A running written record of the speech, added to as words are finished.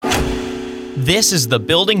This is the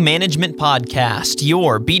Building Management Podcast,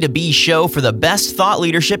 your B2B show for the best thought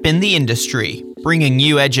leadership in the industry, bringing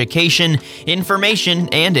you education, information,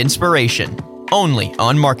 and inspiration, only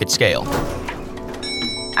on MarketScale.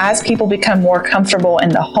 As people become more comfortable in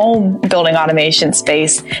the home building automation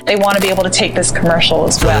space, they want to be able to take this commercial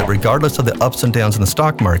as well. So that regardless of the ups and downs in the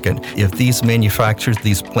stock market, if these manufacturers,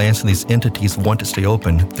 these plants, and these entities want to stay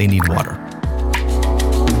open, they need water.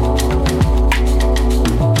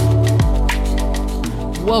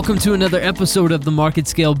 Welcome to another episode of the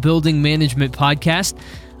MarketScale Building Management Podcast.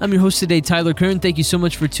 I'm your host today, Tyler Kern. Thank you so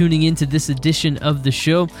much for tuning in to this edition of the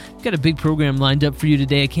show. We've got a big program lined up for you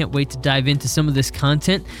today. I can't wait to dive into some of this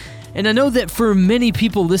content. And I know that for many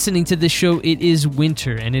people listening to this show, it is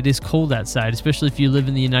winter and it is cold outside, especially if you live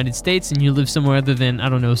in the United States and you live somewhere other than,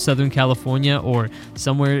 Southern California or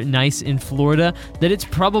somewhere nice in Florida, that it's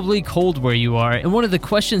probably cold where you are. And one of the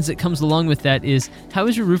questions that comes along with that is, how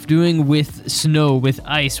is your roof doing with snow, with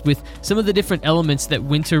ice, with some of the different elements that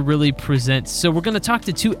winter really presents? So we're going to talk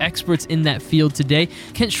to two experts in that field today.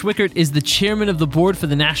 Kent Schwickert is the chairman of the board for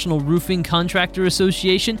the National Roofing Contractor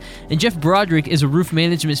Association, and Jeff Broderick is a roof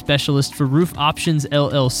management specialist for Roof Options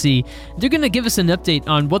LLC. They're going to give us an update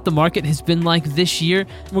on what the market has been like this year.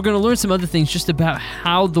 We're going to learn some other things just about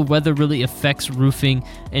how the weather really affects roofing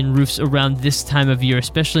and roofs around this time of year,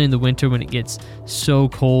 especially in the winter when it gets so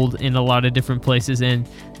cold in a lot of different places and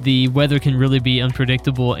the weather can really be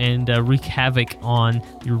unpredictable and wreak havoc on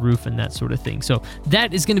your roof and that sort of thing. So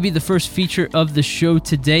that is going to be the first feature of the show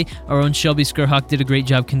today. Our own Shelby Skrhak did a great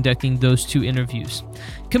job conducting those two interviews.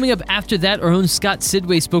 Coming up after that, our own Scott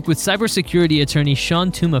Sidway spoke with cybersecurity attorney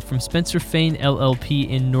Sean Tuma from Spencer Fane LLP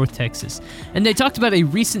in North Texas. And they talked about a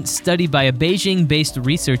recent study by a Beijing-based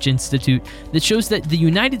research institute that shows that the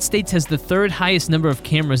United States has the third highest number of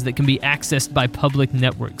cameras that can be accessed by public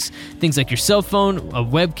networks. Things like your cell phone, a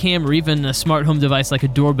webcam, or even a smart home device like a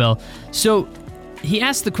doorbell. So he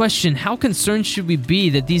asked the question, how concerned should we be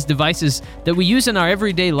that these devices that we use in our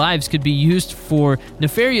everyday lives could be used for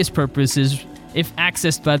nefarious purposes if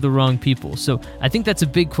accessed by the wrong people? So I think that's a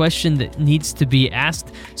big question that needs to be asked.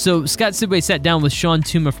 So Scott Sidway sat down with Sean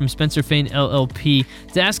Tuma from Spencer Fane LLP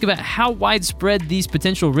to ask about how widespread these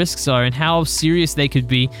potential risks are and how serious they could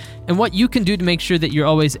be, and what you can do to make sure that you're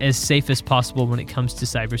always as safe as possible when it comes to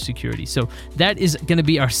cybersecurity. So that is going to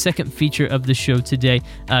be our second feature of the show today,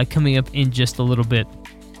 coming up in just a little bit.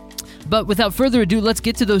 But without further ado, let's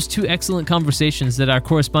get to those two excellent conversations that our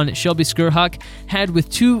correspondent Shelby Skrhak had with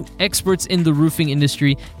two experts in the roofing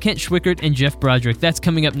industry, Kent Schwickert and Jeff Broderick. That's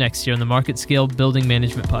coming up next here on the MarketScale Building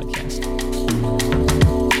Management Podcast.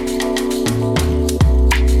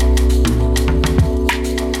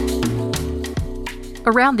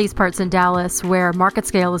 Around these parts in Dallas, where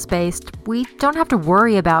MarketScale is based, we don't have to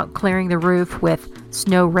worry about clearing the roof with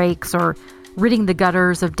snow rakes or ridding the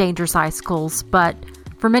gutters of dangerous icicles, but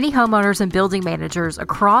for many homeowners and building managers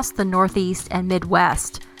across the Northeast and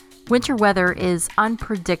Midwest, winter weather is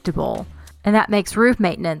unpredictable, and that makes roof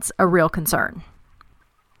maintenance a real concern.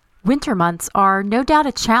 Winter months are no doubt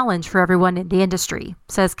a challenge for everyone in the industry,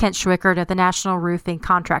 says Kent Schwickert of the National Roofing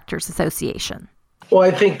Contractors Association. Well,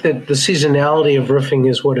 I think that the seasonality of roofing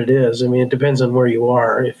is what it is. I mean, it depends on where you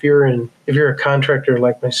are. If you're a contractor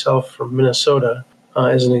like myself from Minnesota,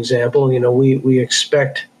 as an example, we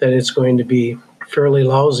expect that it's going to be fairly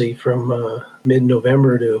lousy from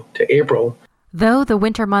mid-November to April. Though the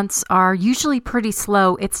winter months are usually pretty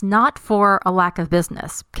slow, it's not for a lack of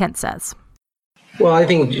business, Kent says. Well, I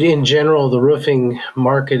think in general, the roofing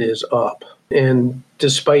market is up. And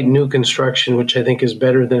despite new construction, which I think is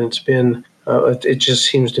better than it's been, it just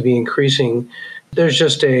seems to be increasing. There's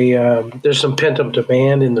just there's some pent-up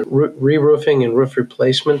demand in the re-roofing and roof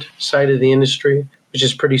replacement side of the industry, which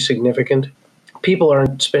is pretty significant. People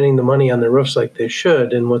aren't spending the money on their roofs like they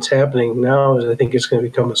should, and what's happening now is I think it's going to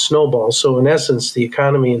become a snowball. So in essence, the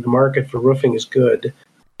economy and the market for roofing is good.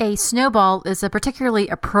 A snowball is a particularly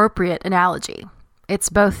appropriate analogy. It's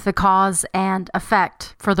both the cause and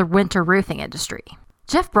effect for the winter roofing industry.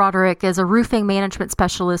 Jeff Broderick is a roofing management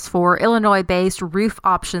specialist for Illinois-based Roof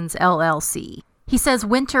Options LLC. He says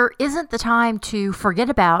winter isn't the time to forget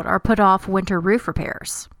about or put off winter roof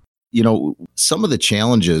repairs. Some of the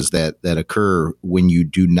challenges that occur when you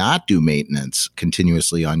do not do maintenance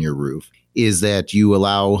continuously on your roof is that you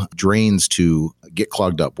allow drains to get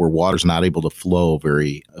clogged up where water's not able to flow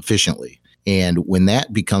very efficiently. And when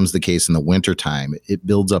that becomes the case in the wintertime, it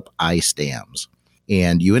builds up ice dams.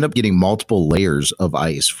 And you end up getting multiple layers of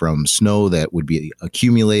ice from snow that would be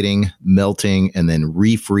accumulating, melting, and then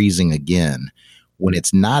refreezing again when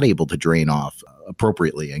it's not able to drain off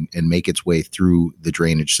appropriately and make its way through the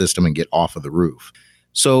drainage system and get off of the roof.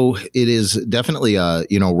 So it is definitely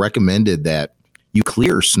recommended that you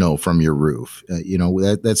clear snow from your roof.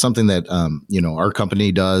 That's something that our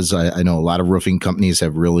company does. I know a lot of roofing companies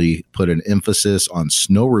have really put an emphasis on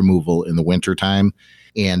snow removal in the wintertime.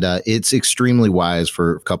 And it's extremely wise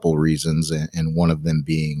for a couple of reasons, and one of them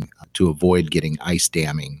being to avoid getting ice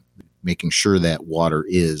damming, making sure that water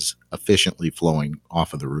is efficiently flowing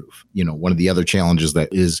off of the roof. One of the other challenges that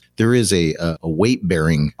is there is a weight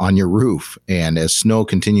bearing on your roof. And as snow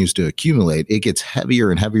continues to accumulate, it gets heavier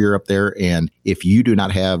and heavier up there. And if you do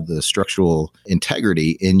not have the structural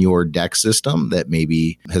integrity in your deck system that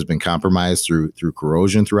maybe has been compromised through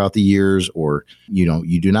corrosion throughout the years, or,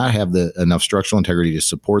 you do not have enough structural integrity to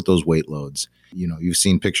support those weight loads. You've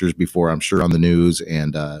seen pictures before, I'm sure, on the news,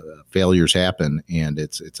 and failures happen, and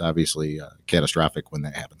it's obviously catastrophic when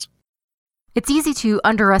that happens. It's easy to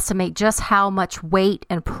underestimate just how much weight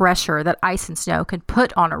and pressure that ice and snow can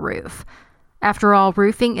put on a roof. After all,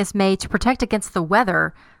 roofing is made to protect against the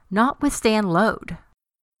weather, not withstand load.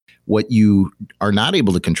 What you are not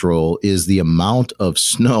able to control is the amount of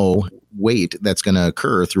snow weight that's going to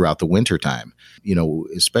occur throughout the wintertime.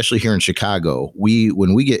 Especially here in Chicago,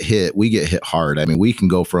 when we get hit hard. I mean, we can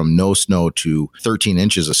go from no snow to 13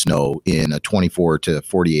 inches of snow in a 24 to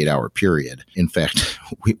 48 hour period. In fact,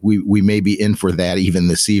 we may be in for that even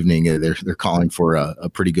this evening. They're calling for a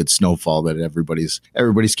pretty good snowfall that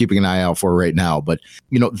everybody's keeping an eye out for right now. But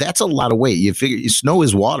that's a lot of weight. You figure snow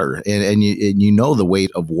is water, and you know the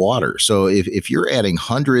weight of water. So if you're adding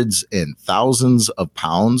hundreds and thousands of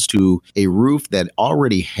pounds to a roof that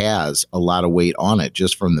already has a lot of weight on it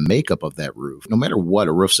just from the makeup of that roof, no matter what,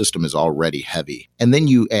 a roof system is already heavy. And then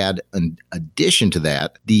you add an addition to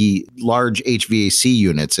that, the large HVAC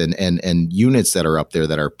units and units that are up there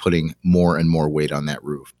that are putting more and more weight on that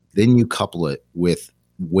roof. Then you couple it with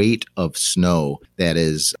weight of snow that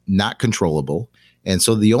is not controllable. And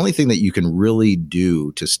so the only thing that you can really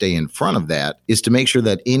do to stay in front of that is to make sure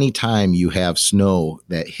that anytime you have snow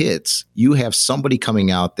that hits, you have somebody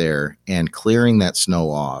coming out there and clearing that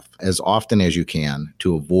snow off as often as you can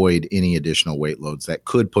to avoid any additional weight loads that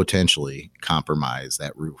could potentially compromise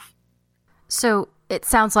that roof. So it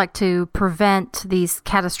sounds like to prevent these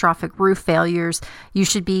catastrophic roof failures, you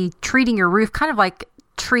should be treating your roof kind of like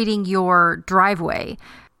treating your driveway.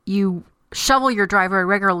 You shovel your driveway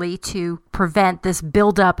regularly to prevent this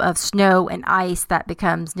buildup of snow and ice that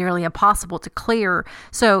becomes nearly impossible to clear.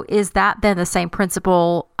 So is that then the same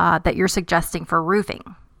principle that you're suggesting for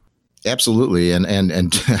roofing? Absolutely. And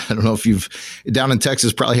I don't know if you've down in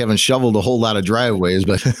Texas probably haven't shoveled a whole lot of driveways,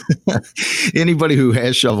 but anybody who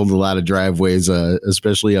has shoveled a lot of driveways,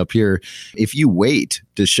 especially up here, if you wait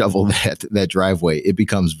to shovel that driveway, it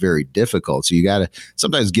becomes very difficult. So you got to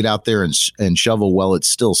sometimes get out there and shovel while it's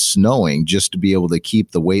still snowing just to be able to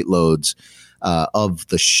keep the weight loads of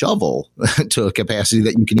the shovel to a capacity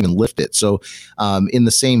that you can even lift it. So in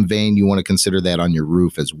the same vein, you want to consider that on your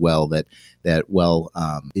roof as well, that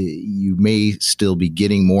you may still be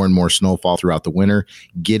getting more and more snowfall throughout the winter.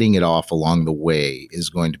 Getting it off along the way is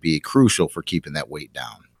going to be crucial for keeping that weight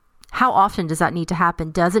down. How often does that need to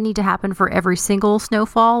happen? Does it need to happen for every single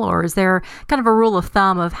snowfall, or is there kind of a rule of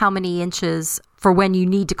thumb of how many inches for when you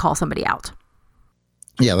need to call somebody out?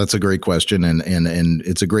 Yeah, that's a great question, and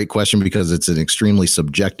it's a great question because it's an extremely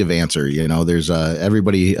subjective answer. There's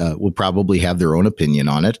everybody will probably have their own opinion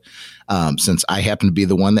on it. Since I happen to be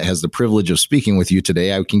the one that has the privilege of speaking with you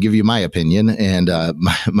today, I can give you my opinion, and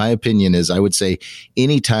my opinion is I would say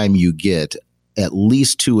anytime you get at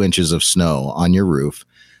least 2 inches of snow on your roof,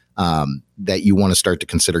 that you want to start to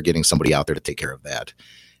consider getting somebody out there to take care of that.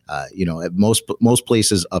 Most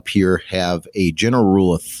places up here have a general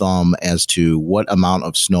rule of thumb as to what amount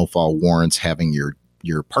of snowfall warrants having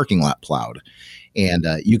your parking lot plowed. And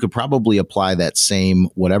you could probably apply that same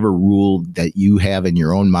whatever rule that you have in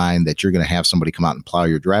your own mind that you're going to have somebody come out and plow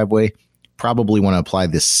your driveway. Probably want to apply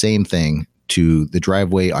this same thing to the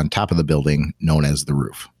driveway on top of the building known as the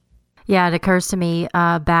roof. Yeah, it occurs to me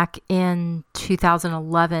back in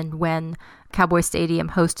 2011 when Cowboy Stadium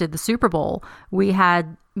hosted the Super Bowl, we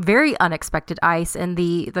had very unexpected ice, and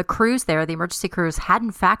the crews there, the emergency crews,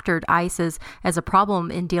 hadn't factored ice as a problem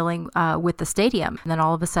in dealing with the stadium. And then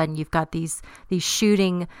all of a sudden you've got these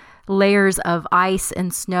shooting layers of ice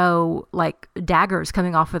and snow like daggers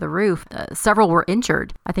coming off of the roof. Several were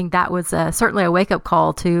injured. I think that was certainly a wake-up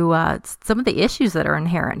call to some of the issues that are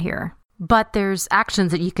inherent here. But there's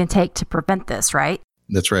actions that you can take to prevent this, right?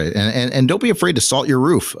 That's right. And don't be afraid to salt your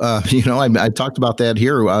roof. I talked about that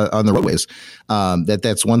here on the roadways.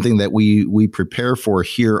 That's one thing that we prepare for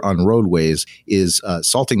here on roadways is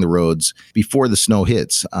salting the roads before the snow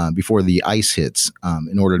hits, before the ice hits,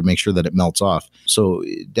 in order to make sure that it melts off. So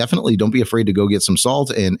definitely don't be afraid to go get some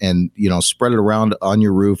salt and spread it around on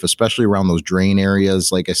your roof, especially around those drain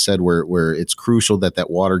areas, like I said, where it's crucial that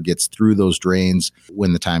water gets through those drains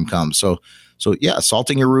when the time comes. So yeah,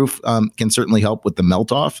 salting your roof can certainly help with the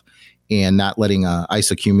melt off and not letting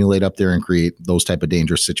ice accumulate up there and create those type of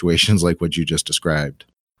dangerous situations like what you just described.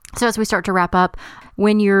 So as we start to wrap up,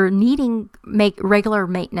 when you're needing regular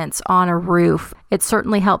maintenance on a roof, it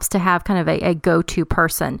certainly helps to have kind of a go-to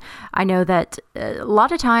person. I know that a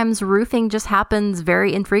lot of times roofing just happens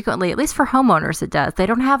very infrequently, at least for homeowners it does. They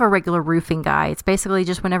don't have a regular roofing guy. It's basically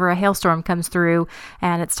just whenever a hailstorm comes through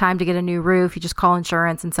and it's time to get a new roof, you just call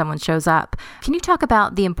insurance and someone shows up. Can you talk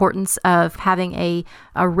about the importance of having a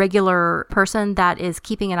regular person that is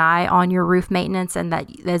keeping an eye on your roof maintenance and that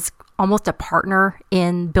is almost a partner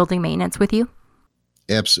in building maintenance with you?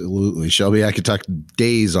 Absolutely, Shelby. I could talk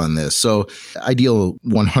days on this. So I deal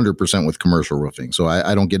 100% with commercial roofing. So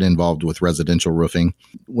I don't get involved with residential roofing.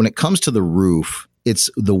 When it comes to the roof, it's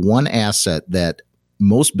the one asset that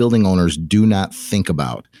most building owners do not think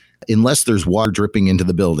about unless there's water dripping into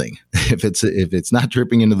the building. If it's not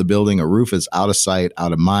dripping into the building, a roof is out of sight,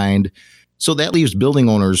 out of mind. So that leaves building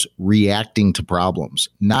owners reacting to problems,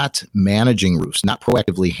 not managing roofs, not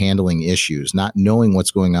proactively handling issues, not knowing what's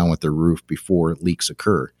going on with their roof before leaks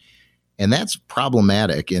occur. And that's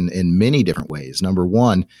problematic in many different ways. Number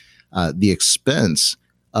one, the expense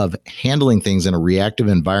of handling things in a reactive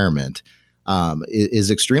environment is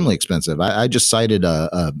extremely expensive. I just cited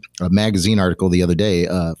a magazine article the other day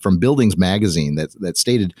from Buildings Magazine that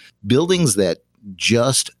stated buildings that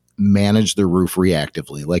just manage their roof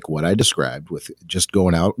reactively, like what I described with just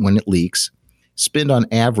going out when it leaks, spend on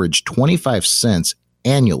average 25 cents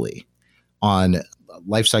annually on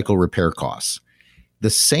life cycle repair costs.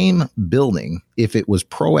 The same building, if it was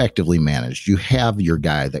proactively managed, you have your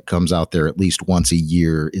guy that comes out there at least once a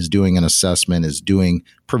year, is doing an assessment, is doing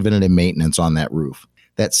preventative maintenance on that roof.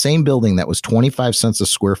 That same building that was 25 cents a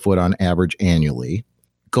square foot on average annually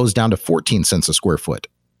goes down to 14 cents a square foot,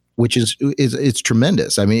 which is it's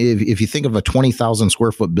tremendous. I mean, if you think of a 20,000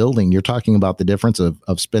 square foot building, you're talking about the difference of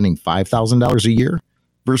spending $5,000 a year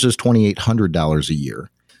versus $2,800 a year.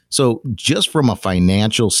 So just from a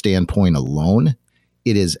financial standpoint alone,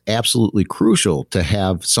 it is absolutely crucial to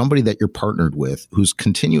have somebody that you're partnered with who's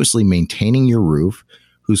continuously maintaining your roof,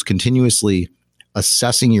 who's continuously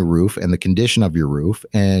assessing your roof and the condition of your roof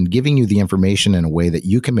and giving you the information in a way that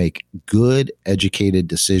you can make good, educated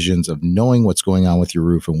decisions of knowing what's going on with your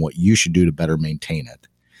roof and what you should do to better maintain it.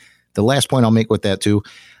 The last point I'll make with that too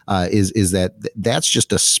is that that's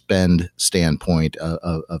just a spend standpoint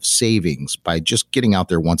of savings by just getting out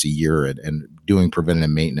there once a year and doing preventative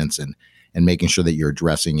maintenance and making sure that you're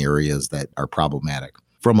addressing areas that are problematic.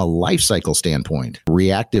 From a life cycle standpoint,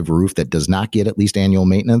 reactive roof that does not get at least annual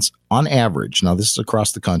maintenance, on average, now this is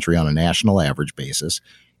across the country on a national average basis,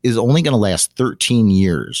 is only going to last 13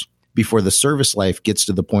 years before the service life gets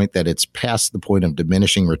to the point that it's past the point of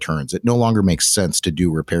diminishing returns. It no longer makes sense to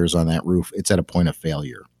do repairs on that roof. It's at a point of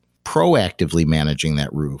failure. Proactively managing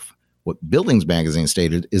that roof, what Buildings Magazine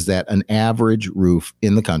stated is that an average roof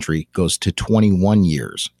in the country goes to 21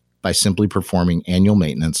 years by simply performing annual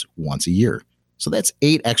maintenance once a year. So that's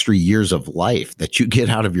 8 extra years of life that you get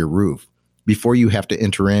out of your roof before you have to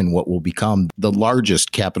enter in what will become the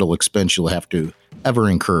largest capital expense you'll have to ever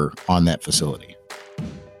incur on that facility.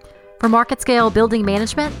 For Market Scale Building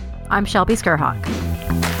Management, I'm Shelby Skrhak.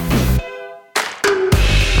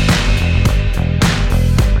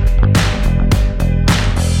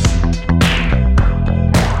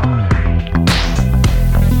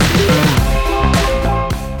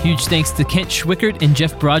 Huge thanks to Kent Schwickert and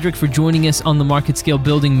Jeff Broderick for joining us on the Market Scale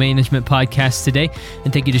Building Management podcast today.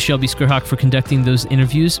 And thank you to Shelby Skrhak for conducting those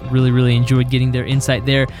interviews. Really enjoyed getting their insight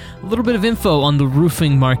there. A little bit of info on the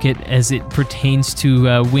roofing market as it pertains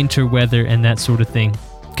to winter weather and that sort of thing.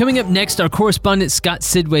 Coming up next, our correspondent Scott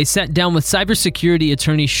Sidway sat down with cybersecurity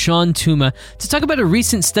attorney Sean Tuma to talk about a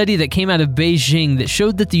recent study that came out of Beijing that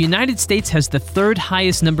showed that the United States has the 3rd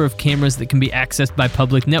highest number of cameras that can be accessed by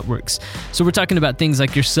public networks. So we're talking about things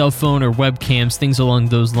like your cell phone or webcams, things along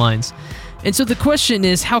those lines. And so the question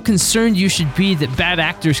is how concerned you should be that bad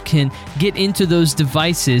actors can get into those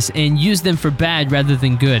devices and use them for bad rather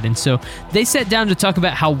than good. And so they sat down to talk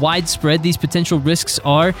about how widespread these potential risks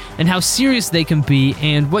are and how serious they can be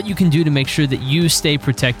and what you can do to make sure that you stay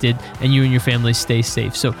protected and you and your family stay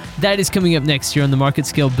safe. So that is coming up next here on the Market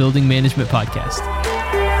Scale Building Management Podcast.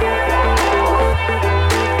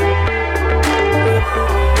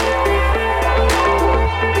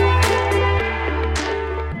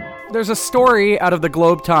 there's a story out of the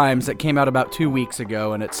Globe Times that came out about 2 weeks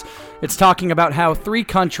ago, and it's talking about how 3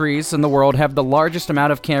 countries in the world have the largest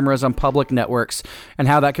amount of cameras on public networks and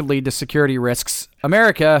how that could lead to security risks.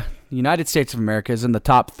 America, the United States of America, is in the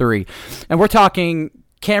top 3. And we're talking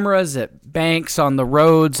cameras at banks, on the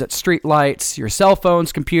roads, at street lights, your cell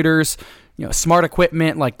phones, computers, smart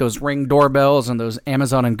equipment like those Ring doorbells and those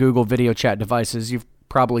Amazon and Google video chat devices. You've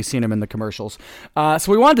probably seen them in the commercials.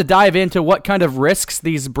 So we wanted to dive into what kind of risks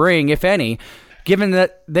these bring, if any, given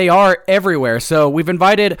that they are everywhere. So we've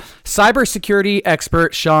invited cybersecurity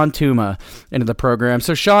expert Sean Tuma into the program.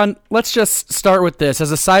 So Sean, let's just start with this.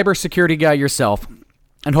 As a cybersecurity guy yourself,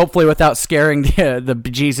 and hopefully without scaring the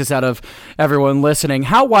bejesus out of everyone listening,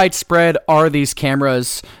 how widespread are these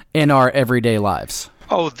cameras in our everyday lives?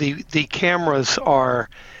 Oh, the cameras are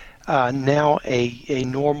now a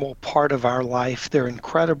normal part of our life. They're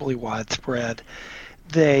incredibly widespread.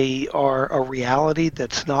 They are a reality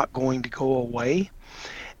that's not going to go away.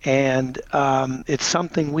 And it's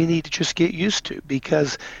something we need to just get used to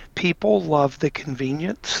because people love the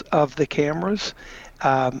convenience of the cameras.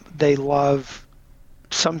 They love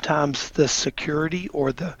sometimes the security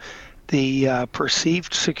or the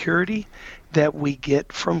perceived security that we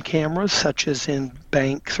get from cameras, such as in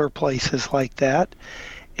banks or places like that.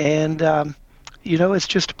 And, it's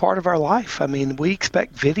just a part of our life. I mean, we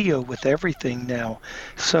expect video with everything now.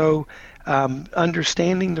 So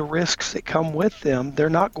understanding the risks that come with them, they're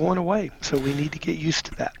not going away. So we need to get used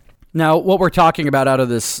to that. Now, what we're talking about out of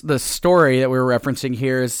this story that we were referencing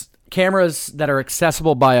here is cameras that are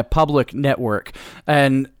accessible by a public network.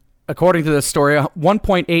 And according to this story,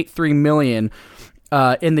 1.83 million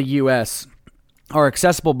in the U.S. are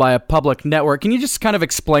accessible by a public network. Can you just kind of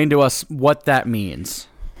explain to us what that means?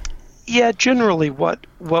 Yeah, generally what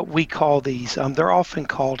we call these, they're often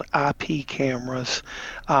called IP cameras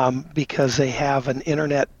because they have an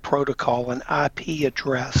internet protocol, an IP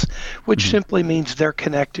address, which simply means they're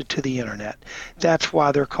connected to the internet. That's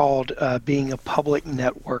why they're called being a public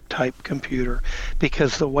network type computer,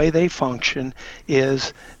 because the way they function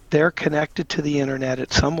is they're connected to the internet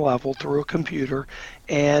at some level through a computer,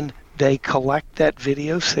 and they collect that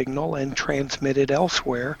video signal and transmit it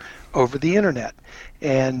elsewhere over the internet.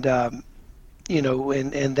 And, and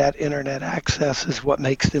that internet access is what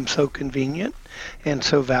makes them so convenient and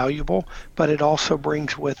so valuable, but it also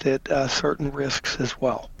brings with it certain risks as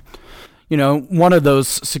well. One of those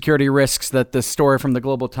security risks that this story from the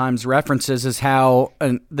Global Times references is how,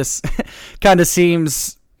 and this kind of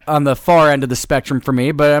seems on the far end of the spectrum for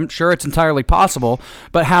me, but I'm sure it's entirely possible,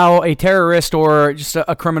 but how a terrorist or just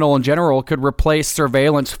a criminal in general could replace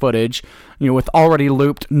surveillance footage, with already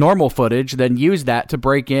looped normal footage, then use that to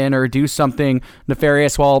break in or do something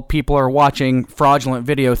nefarious while people are watching fraudulent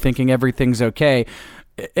video thinking everything's okay.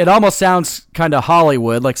 It almost sounds kind of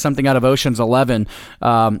Hollywood, like something out of Ocean's 11.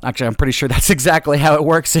 Actually, I'm pretty sure that's exactly how it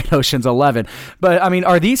works in Ocean's 11. But, I mean,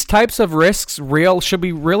 are these types of risks real? Should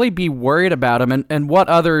we really be worried about them? And what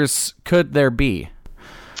others could there be?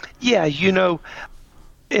 Yeah,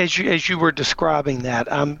 as you were describing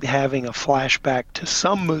that, I'm having a flashback to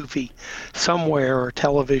some movie somewhere or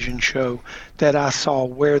television show that I saw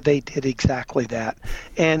where they did exactly that.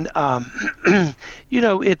 And,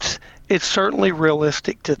 it's certainly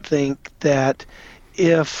realistic to think that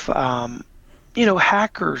if,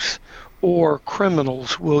 hackers or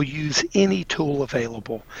criminals will use any tool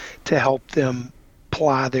available to help them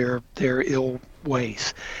ply their ill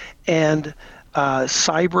ways. And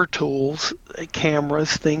cyber tools,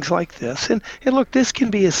 cameras, things like this. And look, this can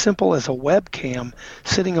be as simple as a webcam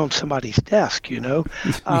sitting on somebody's desk, You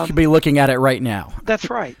could be looking at it right now. That's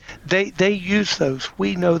right. They use those.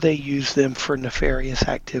 We know they use them for nefarious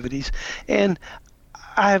activities. And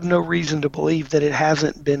I have no reason to believe that it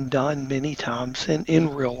hasn't been done many times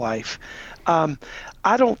in real life. I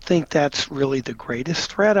don't think that's really the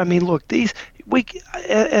greatest threat. I mean, look,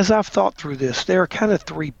 as I've thought through this, there are kind of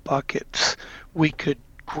 3 buckets we could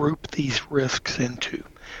group these risks into.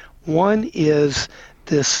 One is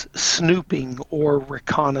this snooping or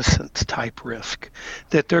reconnaissance type risk,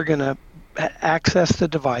 that they're going to access the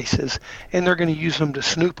devices and they're going to use them to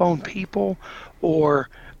snoop on people or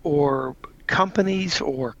companies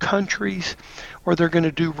or countries, or they're going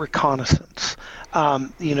to do reconnaissance,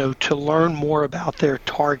 to learn more about their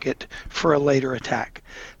target for a later attack.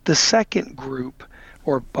 The second group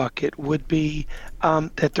or bucket would be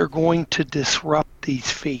that they're going to disrupt these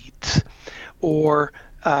feeds or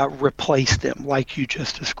replace them like you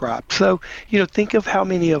just described. So, think of how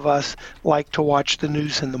many of us like to watch the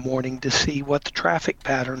news in the morning to see what the traffic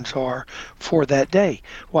patterns are for that day.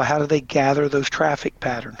 Well, how do they gather those traffic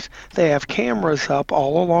patterns? They have cameras up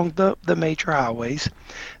all along the major highways.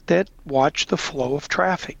 that watch the flow of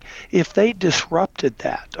traffic. If they disrupted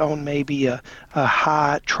that on maybe a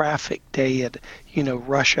high traffic day at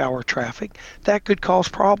rush hour traffic, that could cause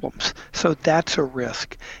problems. So that's a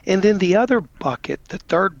risk. And then the other bucket, the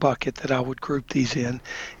third bucket that I would group these in,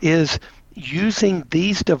 is using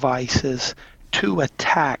these devices to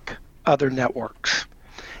attack other networks.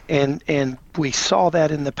 And we saw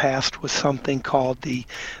that in the past with something called the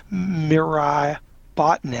Mirai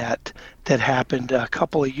botnet that happened a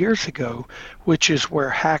couple of years ago, which is where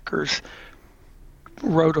hackers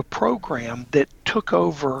wrote a program that took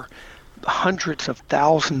over hundreds of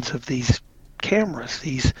thousands of these cameras,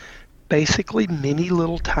 these basically mini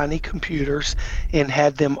little tiny computers, and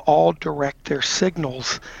had them all direct their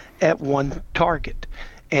signals at one target.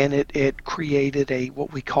 And it created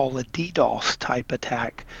what we call a DDoS type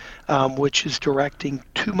attack, which is directing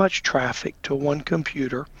too much traffic to one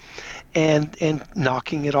computer and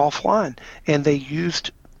knocking it offline. And they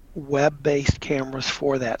used web-based cameras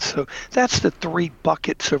for that. So that's the three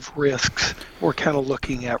buckets of risks we're kind of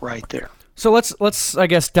looking at right there. So let's I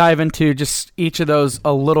guess dive into just each of those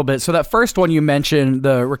a little bit. So that first one you mentioned,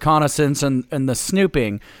 the reconnaissance and the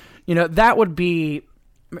snooping, that would be,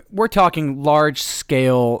 we're talking large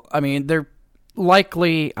scale. I mean, they're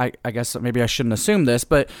likely, I guess maybe I shouldn't assume this,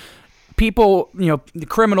 but people, the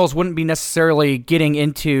criminals wouldn't be necessarily getting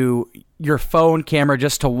into your phone camera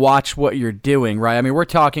just to watch what you're doing, right? I mean, we're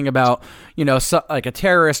talking about, like a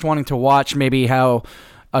terrorist wanting to watch maybe how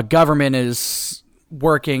a government is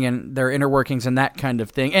working and their inner workings and that kind of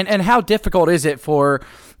thing. And how difficult is it for,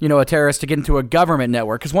 a terrorist to get into a government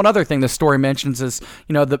network? Because one other thing the story mentions is,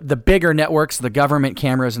 the bigger networks, the government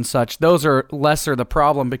cameras and such, those are lesser the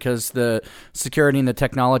problem because the security and the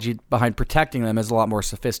technology behind protecting them is a lot more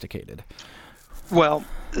sophisticated. Well,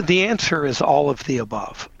 the answer is all of the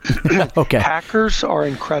above. Okay. Hackers are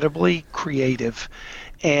incredibly creative,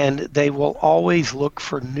 and they will always look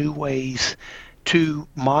for new ways to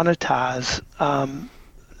monetize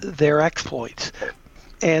their exploits.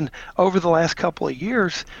 And over the last couple of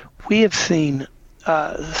years, we have seen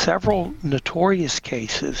several notorious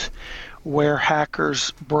cases where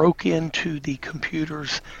hackers broke into the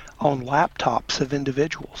computers on laptops of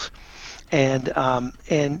individuals and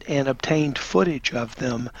obtained footage of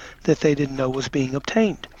them that they didn't know was being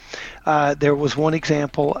obtained. There was one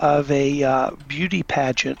example of a beauty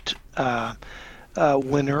pageant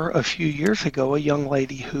winner a few years ago, a young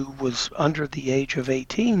lady who was under the age of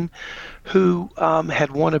 18 who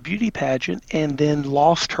had won a beauty pageant and then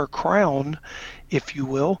lost her crown, if you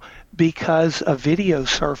will, because a video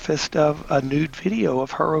surfaced of a nude video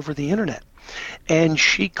of her over the internet. And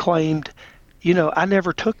she claimed, I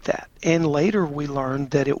never took that. And later we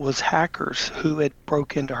learned that it was hackers who had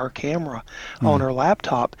broke into her camera on her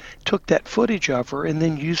laptop, took that footage of her, and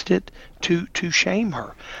then used it to shame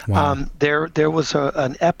her. Wow. There was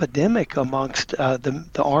an epidemic amongst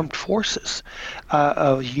the armed forces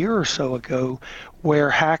a year or so ago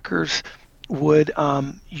where hackers would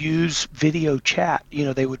use video chat.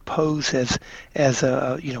 They would pose as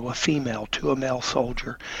a female to a male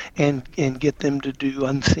soldier and get them to do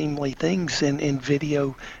unseemly things in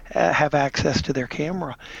video, have access to their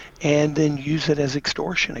camera, and then use it as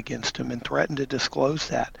extortion against them and threaten to disclose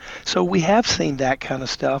that. So we have seen that kind of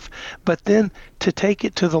stuff. But then to take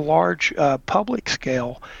it to the large public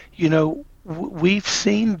scale, we've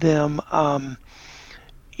seen them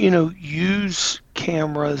use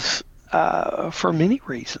cameras for many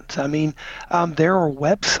reasons. I mean, there are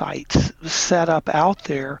websites set up out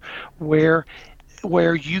there where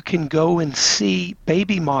you can go and see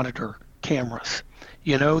baby monitor cameras,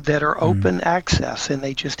 that are open access, and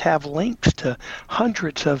they just have links to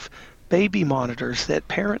hundreds of baby monitors that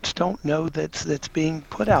parents don't know that's being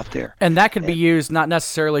put out there. And that could be used not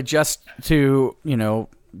necessarily just to,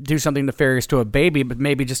 do something nefarious to a baby, but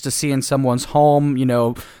maybe just to see in someone's home,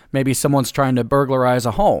 maybe someone's trying to burglarize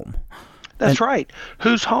a home. That's right.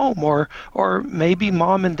 Who's home? Or maybe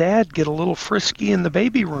mom and dad get a little frisky in the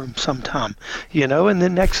baby room sometime, and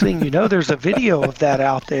then next thing you know, there's a video of that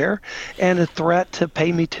out there and a threat to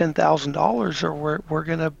pay me $10,000 or we're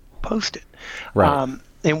going to post it. Right.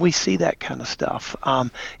 And we see that kind of stuff.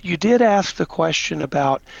 You did ask the question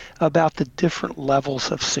about the different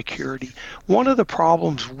levels of security. One of the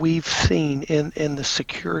problems we've seen in the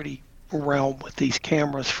security realm with these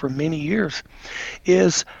cameras for many years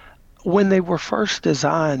is when they were first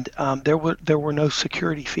designed, there were no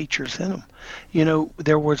security features in them.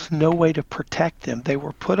 There was no way to protect them. They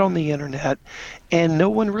were put on the internet, and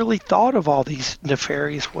no one really thought of all these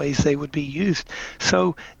nefarious ways they would be used.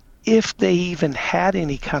 So if they even had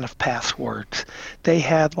any kind of passwords, they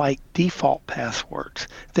had like default passwords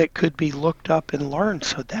that could be looked up and learned.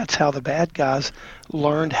 So that's how the bad guys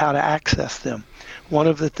learned how to access them. One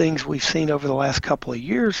of the things we've seen over the last couple of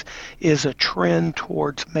years is a trend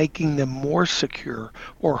towards making them more secure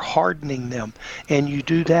or hardening them. And you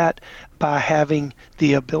do that by having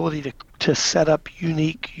the ability to set up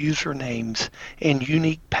unique usernames and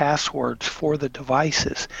unique passwords for the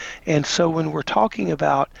devices. And so when we're talking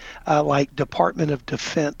about like Department of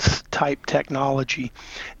Defense type technology,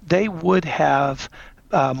 they would have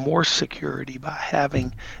more security by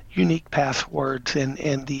having unique passwords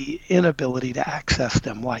and the inability to access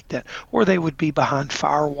them like that. Or they would be behind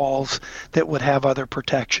firewalls that would have other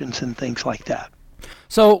protections and things like that.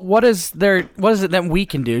 So what is it that we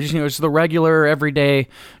can do, just, as the regular everyday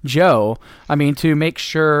Joe, to make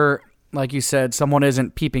sure, like you said, someone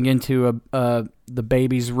isn't peeping into the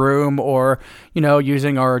baby's room, or,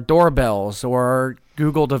 using our doorbells or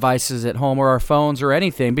Google devices at home or our phones or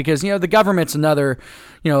anything? Because, the government's another,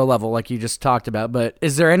 level like you just talked about. But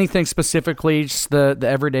is there anything specifically just the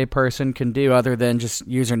everyday person can do other than just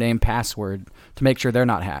username, password to make sure they're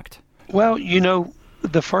not hacked? Well,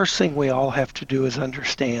 the first thing we all have to do is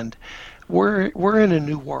understand we're in a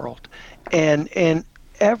new world, and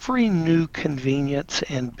every new convenience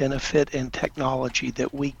and benefit and technology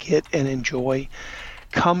that we get and enjoy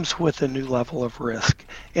comes with a new level of risk.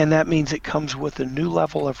 And that means it comes with a new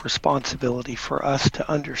level of responsibility for us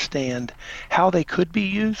to understand how they could be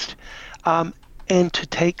used, and to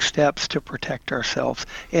take steps to protect ourselves.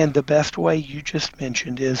 And the best way you just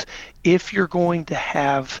mentioned is, if you're going to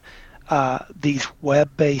have these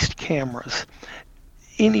web-based cameras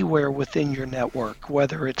anywhere within your network,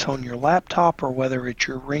 whether it's on your laptop or whether it's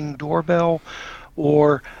your Ring doorbell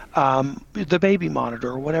or the baby monitor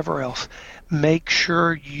or whatever else, make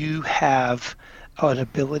sure you have an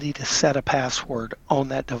ability to set a password on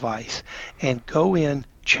that device, and go in,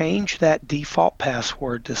 change that default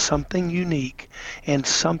password to something unique and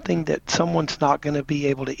something that someone's not going to be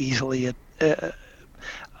able to easily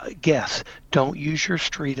guess. Don't use your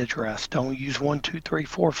street address. Don't use 1, 2, 3,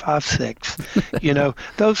 4, 5, 6.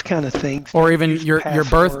 Those kind of things. Or even your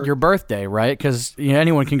birthday, right? Because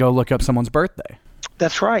anyone can go look up someone's birthday.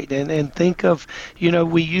 That's right. And think of,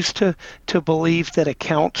 we used to believe that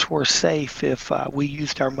accounts were safe if we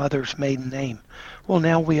used our mother's maiden name. Well,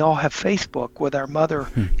 now we all have Facebook with our mother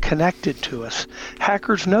connected to us.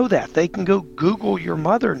 Hackers know that. They can go Google your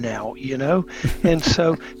mother now, And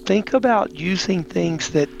so think about using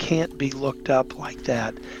things that can't be looked up like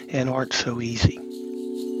that and aren't so easy.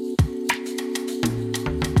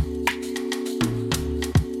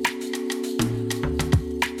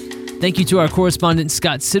 Thank you to our correspondent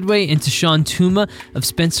Scott Sidway and to Sean Tuma of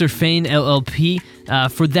Spencer Fane LLP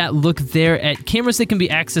for that look there at cameras that can be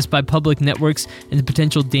accessed by public networks and the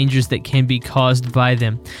potential dangers that can be caused by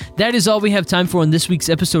them. That is all we have time for on this week's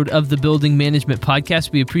episode of the Building Management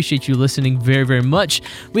Podcast. We appreciate you listening very, very much.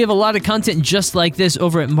 We have a lot of content just like this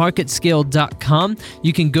over at marketscale.com.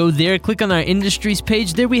 You can go there, click on our industries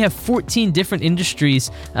page. There we have 14 different industries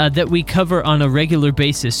that we cover on a regular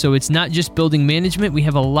basis. So it's not just building management. We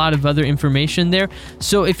have a lot of other information there.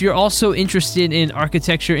 So if you're also interested in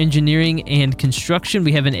architecture, engineering, and construction,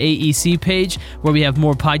 we have an AEC page where we have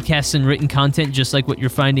more podcasts and written content just like what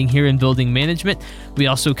you're finding here in building management. We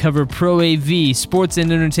also cover Pro AV, sports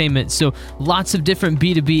and entertainment, so lots of different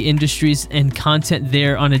B2B industries and content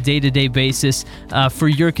there on a day-to-day basis for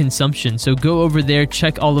your consumption. So go over there,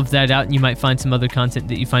 check all of that out, and you might find some other content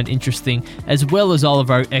that you find interesting, as well as all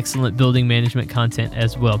of our excellent building management content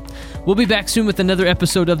as well. We'll be back soon with another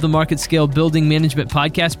episode of the Market Scale Building Management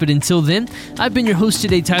Podcast, but until then, I've been your host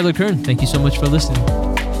today, Tyler Kern. Thank you so much for listening.